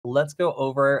let's go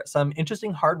over some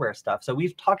interesting hardware stuff. So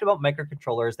we've talked about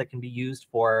microcontrollers that can be used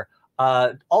for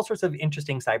all sorts of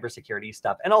interesting cybersecurity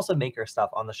stuff and also maker stuff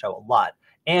on the show a lot.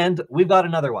 And we've got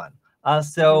another one.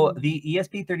 So the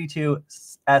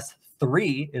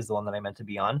ESP32S3 is the one that I meant to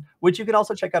be on, which you can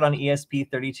also check out on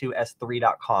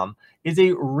ESP32S3.com, is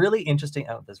a really interesting,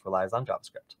 oh, this relies on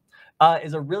JavaScript,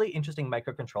 is a really interesting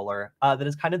microcontroller that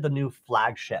is kind of the new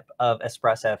flagship of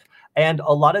Espressif. And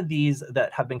a lot of these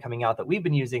that have been coming out that we've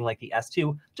been using, like the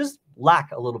S2, just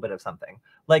lack a little bit of something.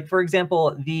 Like, for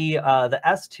example, the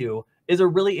S2 is a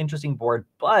really interesting board,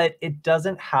 but it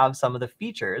doesn't have some of the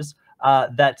features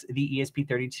that the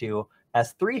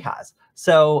ESP32S3 has.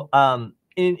 So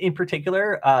in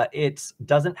particular, it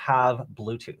doesn't have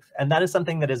Bluetooth. And that is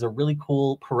something that is a really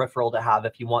cool peripheral to have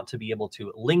if you want to be able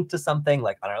to link to something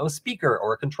like, I don't know, a speaker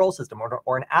or a control system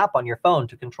or an app on your phone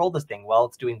to control this thing while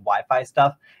it's doing Wi-Fi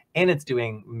stuff and it's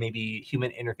doing maybe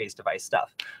human interface device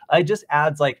stuff. It just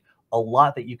adds like a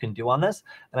lot that you can do on this.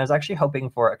 And I was actually hoping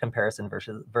for a comparison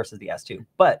versus the S2.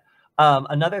 But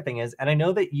another thing is, and I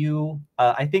know that you,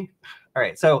 I think, all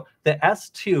right, so the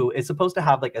S2 is supposed to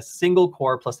have like a single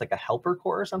core plus like a helper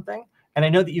core or something. And I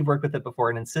know that you've worked with it before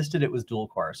and insisted it was dual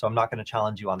core, so I'm not going to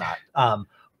challenge you on that.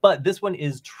 But this one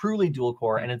is truly dual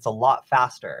core and it's a lot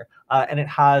faster. And it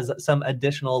has some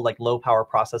additional like low power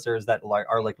processors that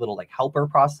are like little like helper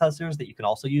processors that you can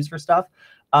also use for stuff.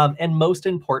 And most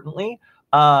importantly,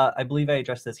 I believe I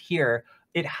addressed this here,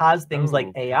 it has things like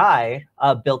AI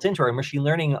built into it, or machine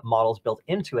learning models built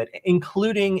into it,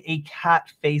 including a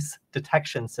cat face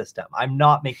detection system. I'm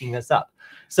not making this up.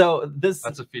 So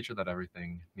that's a feature that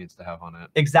everything needs to have on it.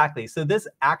 Exactly. So this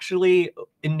actually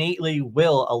innately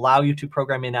will allow you to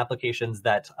program in applications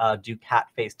that do cat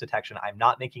face detection. I'm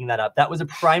not making that up. That was a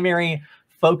primary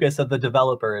focus of the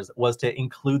developers, was to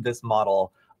include this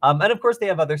model. And of course, they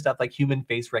have other stuff like human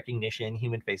face recognition,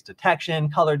 human face detection,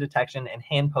 color detection, and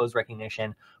hand pose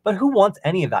recognition. But who wants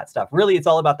any of that stuff? Really, it's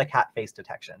all about the cat face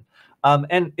detection.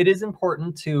 And it is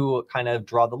important to kind of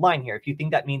draw the line here. If you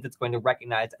think that means it's going to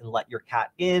recognize and let your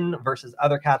cat in versus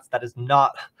other cats, that is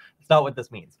not, that's not what this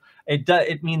means.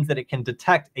 It means that it can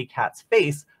detect a cat's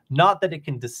face, not that it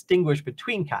can distinguish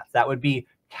between cats. That would be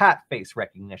cat face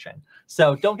recognition.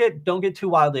 So don't get too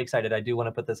wildly excited. I do want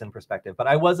to put this in perspective, but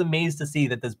I was amazed to see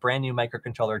that this brand new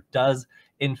microcontroller does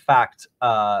in fact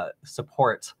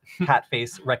support cat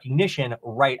face recognition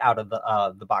right out of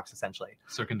the box, essentially.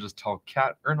 So it can just tell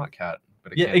cat or not cat,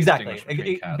 but it yeah, can't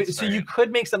exactly. cats, So right? you could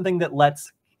make something that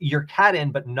lets your cat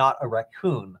in, but not a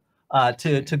raccoon.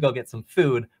 To go get some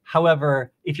food.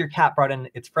 However, if your cat brought in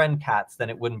its friend cats, then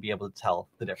it wouldn't be able to tell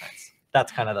the difference.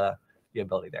 That's kind of the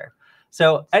ability there.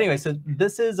 So anyway, so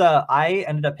this is, I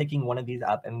ended up picking one of these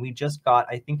up and we just got,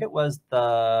 I think it was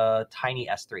the tiny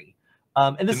S3.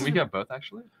 And this Didn't we get both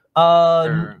actually?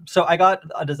 So I got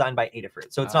a design by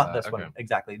Adafruit, so it's not this one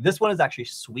exactly. This one is actually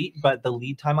sweet, but the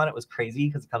lead time on it was crazy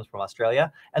because it comes from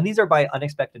Australia. And these are by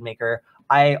Unexpected Maker.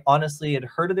 I honestly had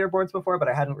heard of their boards before, but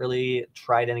I hadn't really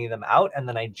tried any of them out. And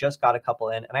then I just got a couple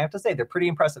in, and I have to say they're pretty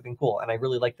impressive and cool, and I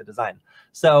really like the design.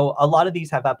 So a lot of these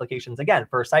have applications, again,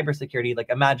 for cybersecurity. Like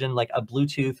imagine like a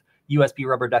Bluetooth USB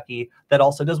rubber ducky that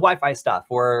also does Wi-Fi stuff,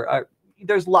 or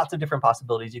there's lots of different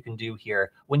possibilities you can do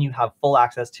here when you have full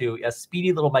access to a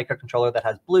speedy little microcontroller that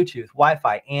has Bluetooth,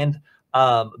 Wi-Fi, and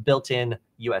built-in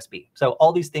USB. So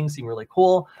all these things seem really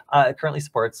cool. It currently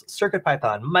supports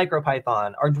CircuitPython,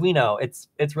 MicroPython, Arduino.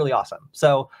 It's really awesome.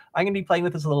 So I'm going to be playing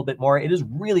with this a little bit more. It is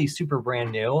really super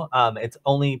brand new. It's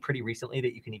only pretty recently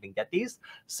that you can even get these.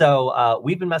 So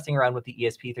we've been messing around with the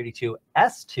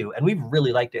ESP32S2, and we've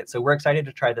really liked it. So we're excited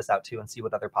to try this out too and see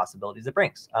what other possibilities it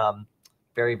brings.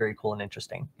 Very, very cool and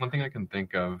interesting. One thing I can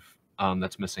think of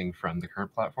that's missing from the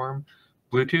current platform,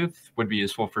 Bluetooth would be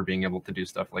useful for being able to do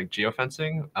stuff like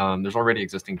geofencing. There's already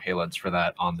existing payloads for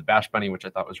that on the Bash Bunny, which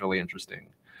I thought was really interesting.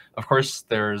 Of course,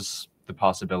 there's the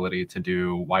possibility to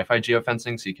do Wi-Fi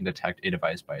geofencing, so you can detect a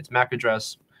device by its MAC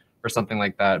address or something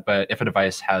like that. But if a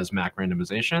device has MAC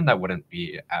randomization, that wouldn't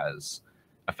be as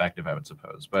effective, I would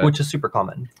suppose. But which is super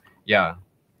common. Yeah.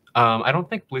 I don't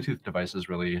think Bluetooth devices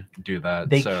really do that.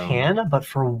 They can, but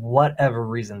for whatever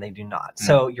reason, they do not.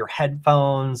 So your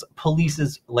headphones,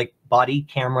 police's like body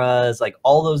cameras, like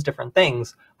all those different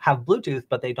things have Bluetooth,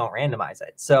 but they don't randomize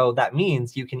it. So that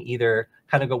means you can either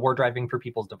kind of go war driving for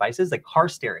people's devices, like car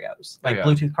stereos, like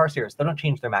Bluetooth car stereos. They don't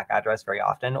change their MAC address very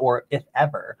often, or if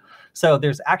ever. So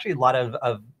there's actually a lot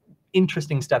of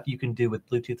interesting stuff you can do with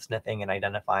Bluetooth sniffing and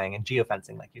identifying and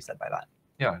geofencing, like you said by that.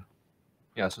 Yeah.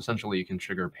 Yeah, so essentially you can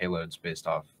trigger payloads based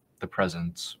off the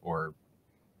presence or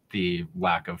the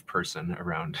lack of person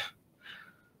around.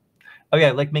 Oh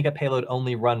yeah, like make a payload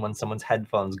only run when someone's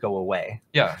headphones go away.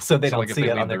 Yeah. So they don't like if see they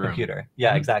it leave on their the room. computer.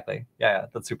 Yeah, exactly. Yeah,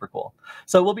 that's super cool.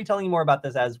 So we'll be telling you more about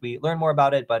this as we learn more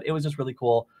about it, but it was just really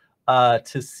cool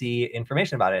to see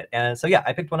information about it. And so yeah,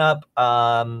 I picked one up.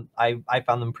 I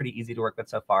found them pretty easy to work with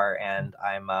so far, and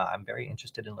I'm very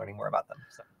interested in learning more about them.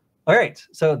 So. All right,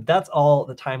 so that's all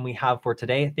the time we have for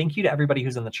today. Thank you to everybody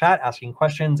who's in the chat asking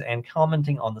questions and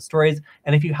commenting on the stories.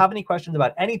 And if you have any questions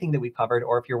about anything that we've covered,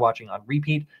 or if you're watching on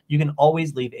repeat, you can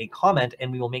always leave a comment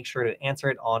and we will make sure to answer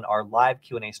it on our live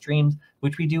Q&A streams,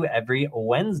 which we do every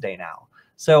Wednesday now.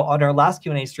 So on our last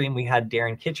Q&A stream, we had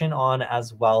Darren Kitchen on,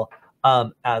 as well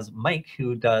as Mike,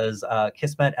 who does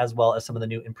Kismet, as well as some of the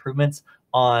new improvements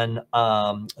on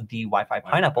the Wi-Fi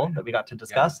Pineapple that we got to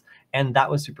discuss. And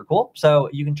that was super cool. So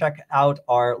you can check out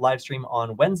our live stream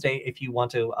on Wednesday if you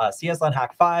want to see us on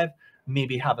Hack 5,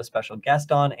 maybe have a special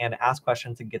guest on and ask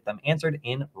questions and get them answered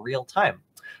in real time.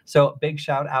 So big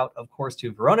shout out, of course,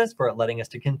 to Veronis for letting us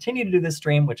to continue to do this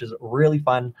stream, which is really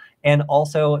fun. And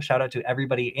also shout out to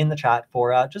everybody in the chat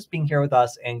for just being here with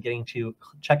us and getting to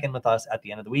check in with us at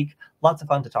the end of the week. Lots of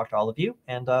fun to talk to all of you.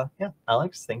 And yeah,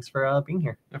 Alex, thanks for being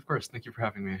here. Of course. Thank you for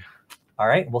having me. All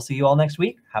right. We'll see you all next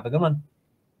week. Have a good one.